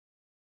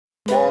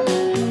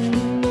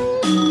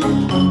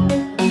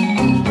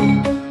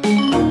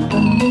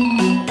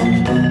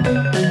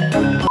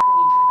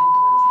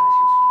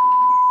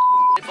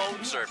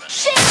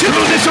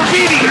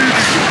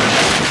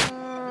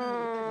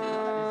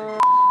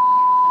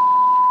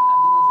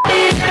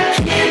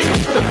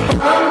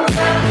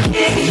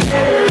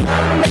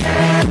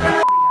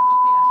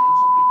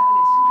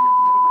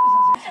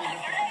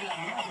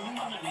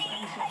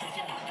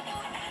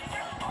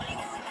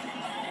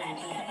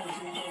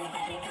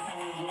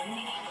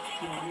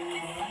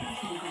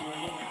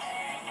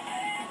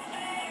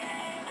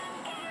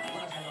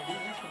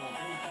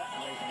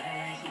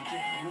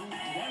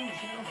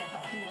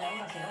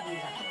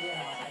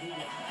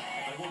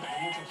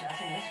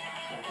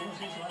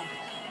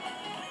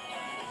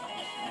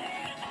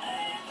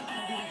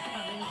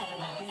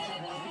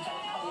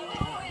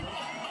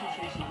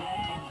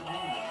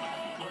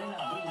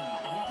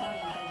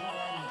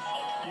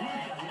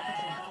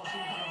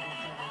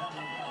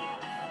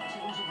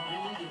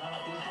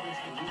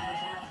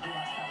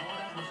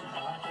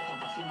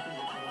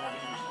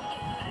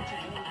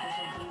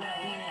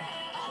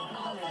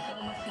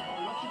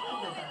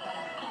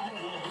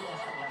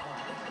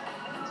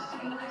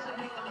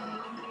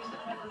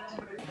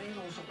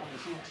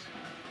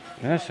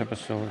This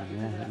episode,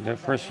 the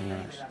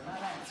prisoners.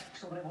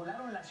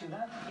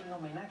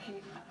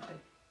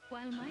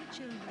 While my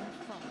children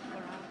fought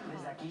for our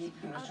cause,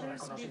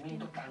 others lived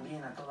in comfort,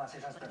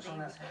 but they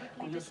would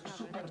quickly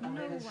discover that no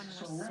one was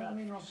safe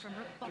from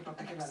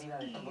Republic's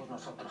evil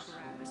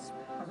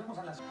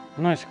grasp.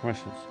 Nice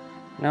questions.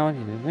 Now, at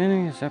the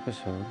beginning of this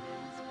episode,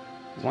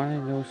 one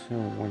of those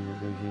when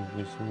he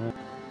was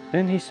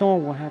then he saw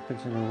what happened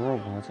to the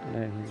robots and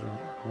that he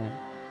went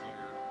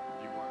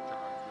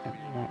at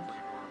once.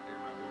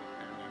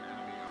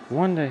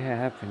 One day it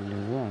happened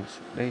at once.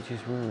 They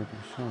just were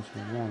themselves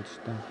at once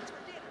stuff.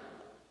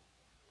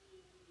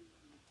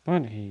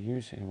 But he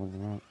used it with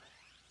rope.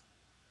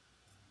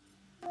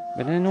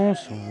 But then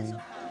also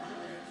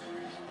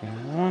they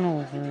won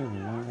over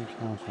and nobody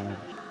counts on it.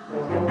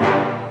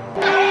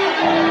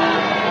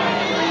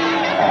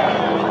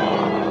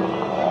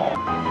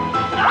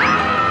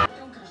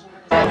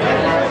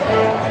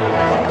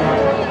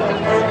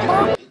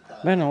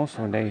 But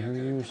also they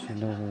used to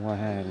know what I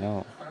had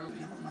know.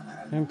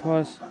 And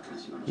plus,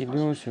 he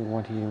knows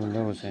what he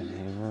knows and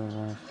he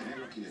was.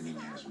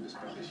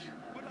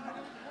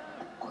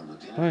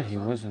 But he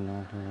wasn't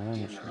known who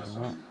owns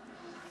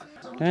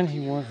it. Then he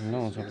wasn't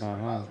knows about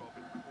how.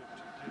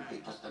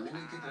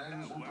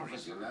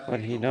 But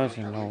he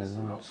doesn't know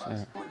once.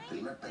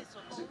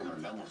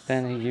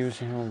 Then he used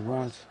him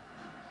once.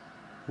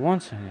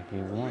 Once and he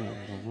won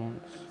it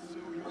once.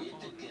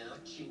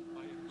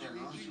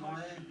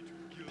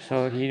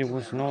 So he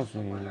was nosy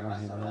what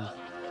he knows.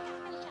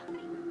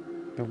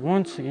 But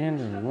once again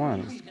they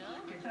won.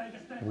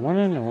 One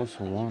and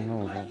also one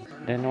over.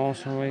 Then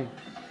also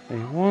they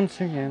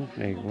once again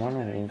they won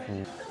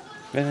over.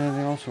 But then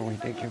they also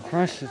they can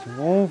crush it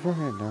over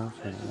and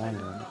also won.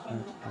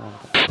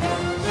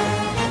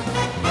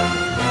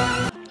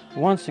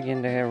 Once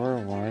again they have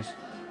realized.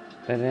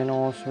 But then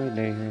also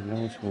they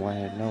knows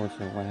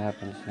what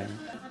happens then.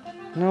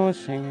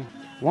 Noticing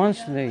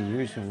once they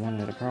use the one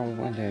that the problem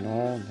went at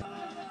all.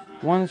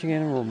 Once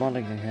again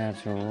robotic they had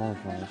to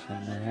robots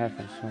and they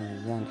happened so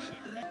once.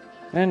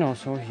 Then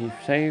also he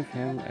saved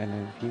him and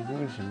then he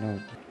was a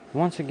note.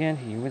 Once again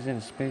he was in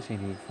space and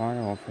he fired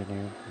off at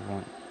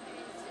everyone.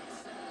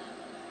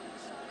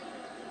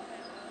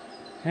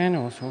 And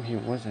also he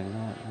wasn't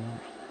not.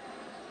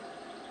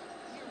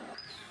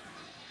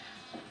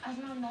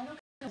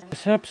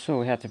 This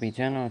episode had to be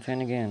 10 out of 10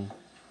 again.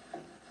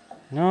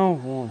 Now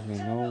once we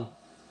know.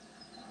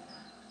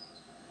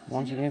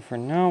 Once again for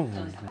now.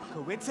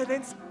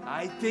 Coincidence?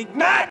 I think not!